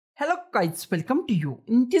Hello guys, welcome to you.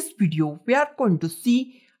 In this video, we are going to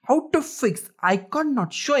see how to fix icon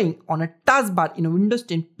not showing on a taskbar in a Windows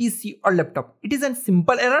 10 PC or laptop. It is a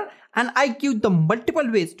simple error and I give the multiple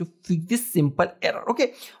ways to fix this simple error.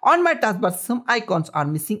 Okay, on my taskbar some icons are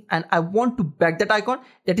missing and I want to back that icon.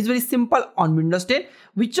 That is very simple on Windows 10.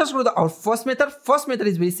 We just go to our first method. First method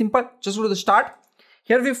is very simple. Just go to the start.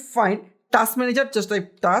 Here we find task manager. Just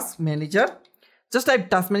type task manager. Just type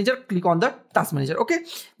task manager, click on the task manager. Okay,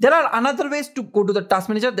 there are another ways to go to the task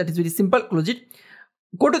manager. That is very simple. Close it.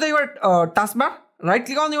 Go to your taskbar, right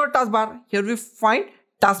click on your taskbar. Here we find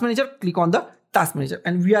task manager, click on the task manager,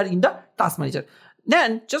 and we are in the task manager.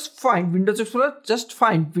 Then just find Windows Explorer. Just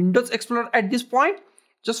find Windows Explorer at this point.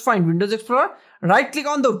 Just find Windows Explorer, right click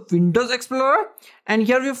on the Windows Explorer, and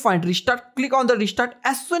here we find restart. Click on the restart.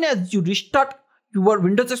 As soon as you restart your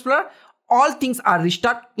Windows Explorer, all things are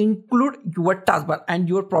restart, include your taskbar, and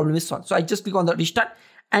your problem is solved. So I just click on the restart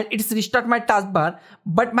and it's restart my taskbar,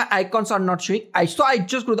 but my icons are not showing. So I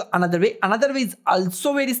just go to the another way. Another way is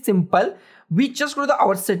also very simple. We just go to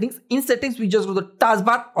our settings. In settings, we just go to the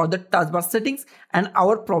taskbar or the taskbar settings and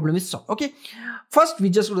our problem is solved. Okay. First, we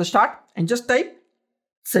just go to the start and just type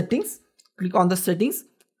settings. Click on the settings.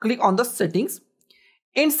 Click on the settings.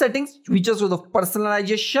 In settings, we just go to the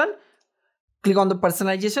personalization. Click on the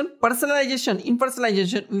personalization. In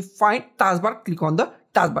personalization, we find taskbar. Click on the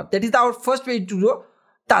taskbar. That is our first way to do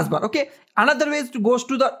taskbar. Okay. Another way to go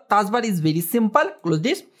to the taskbar is very simple. Close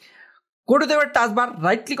this. Go to the taskbar.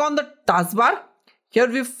 Right click on the taskbar. Here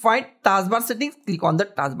we find taskbar settings. Click on the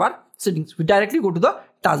taskbar settings. We directly go to the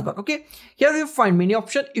taskbar. Okay. Here we find many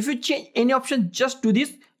options. If you change any option, just do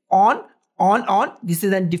this on. This is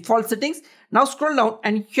the default settings. Now scroll down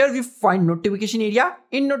and here we find notification area.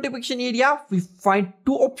 In notification area, we find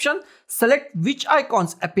two options. Select which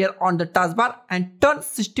icons appear on the taskbar and turn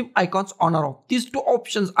system icons on or off. These two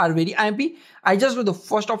options are very IMP. I just do the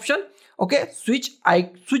first option. Okay, switch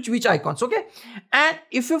which icons. Okay, and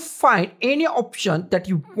if you find any option that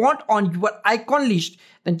you want on your icon list,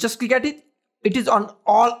 then just click at it. It is on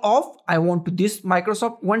all off. I want to this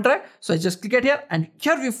Microsoft OneDrive. So I just click it here and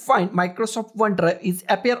here we find Microsoft OneDrive is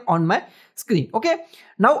appear on my screen. Okay.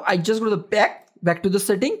 Now I just go to the back to the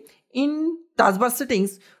setting. In taskbar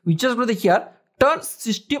settings, we just go to here, turn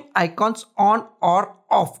system icons on or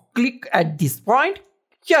off. Click at this point.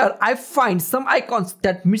 Here I find some icons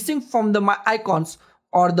that missing from my icons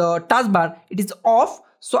or the taskbar. It is off.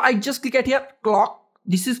 So I just click at here, clock.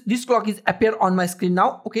 This clock is appear on my screen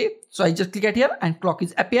now. Okay, so I just click at here and clock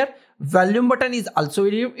is appear. Volume button is also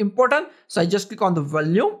very important, so I just click on the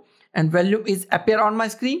volume and volume is appear on my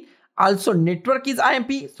screen. Also network is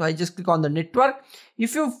IMP, so I just click on the network.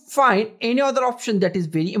 If you find any other option that is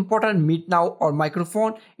very important, meet now or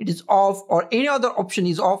microphone, it is off, or any other option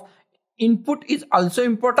is off. Input is also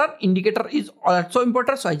important, indicator is also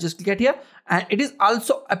important, so I just click at here and it is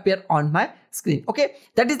also appear on my screen. Okay,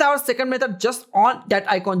 that is our second method, just on that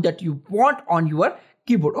icon that you want on your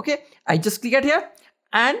keyboard. Okay, I just click at here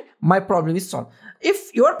and my problem is solved.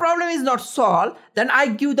 If your problem is not solved, then I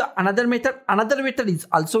give the another method. Another method is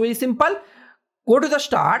also very simple. Go to the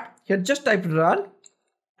start, here just type run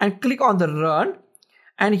and click on the run,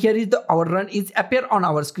 and here is our run is appear on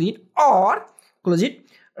our screen, or close it.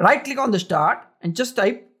 Right click on the start and just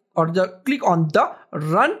type click on the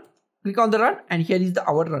run. Click on the run and here is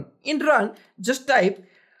our run. In run, just type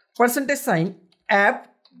 %sign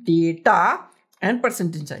app data and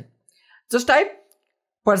 %sign. Just type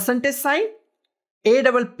 %sign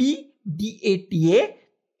APPDATA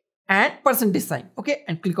and %sign. Okay,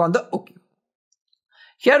 and click on the OK.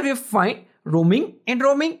 Here we find roaming. In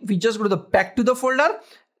roaming, we just go to the back to the folder.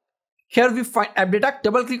 Here we find app data.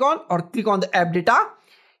 Double click on or click on the app data.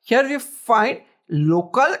 Here we find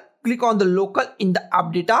local. Click on the local in the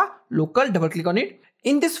app data. Local, double click on it.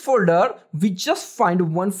 In this folder, we just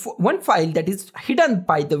find one file that is hidden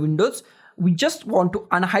by the Windows. We just want to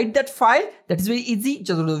unhide that file. That is very easy.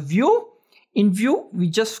 Just go to the view. In view, we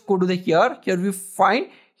just go to the here. Here we find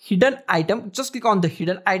hidden item. Just click on the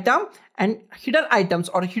hidden item, and hidden items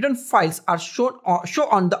or hidden files are show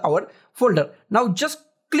on our folder. Now just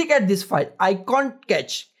click at this file,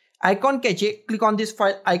 IconCache. Click on this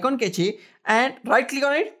file, IconCache, and right click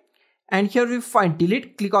on it. And here we find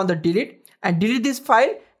delete. Click on the delete and delete this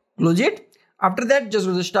file. Close it. After that, just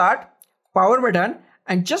go to the start, power button,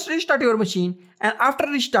 and just restart your machine. And after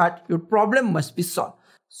restart, your problem must be solved.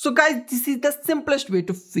 So guys, this is the simplest way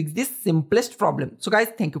to fix this simplest problem. So guys,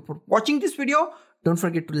 thank you for watching this video. Don't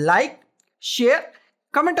forget to like, share,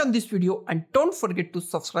 comment on this video, and don't forget to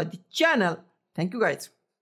subscribe the channel. Thank you guys.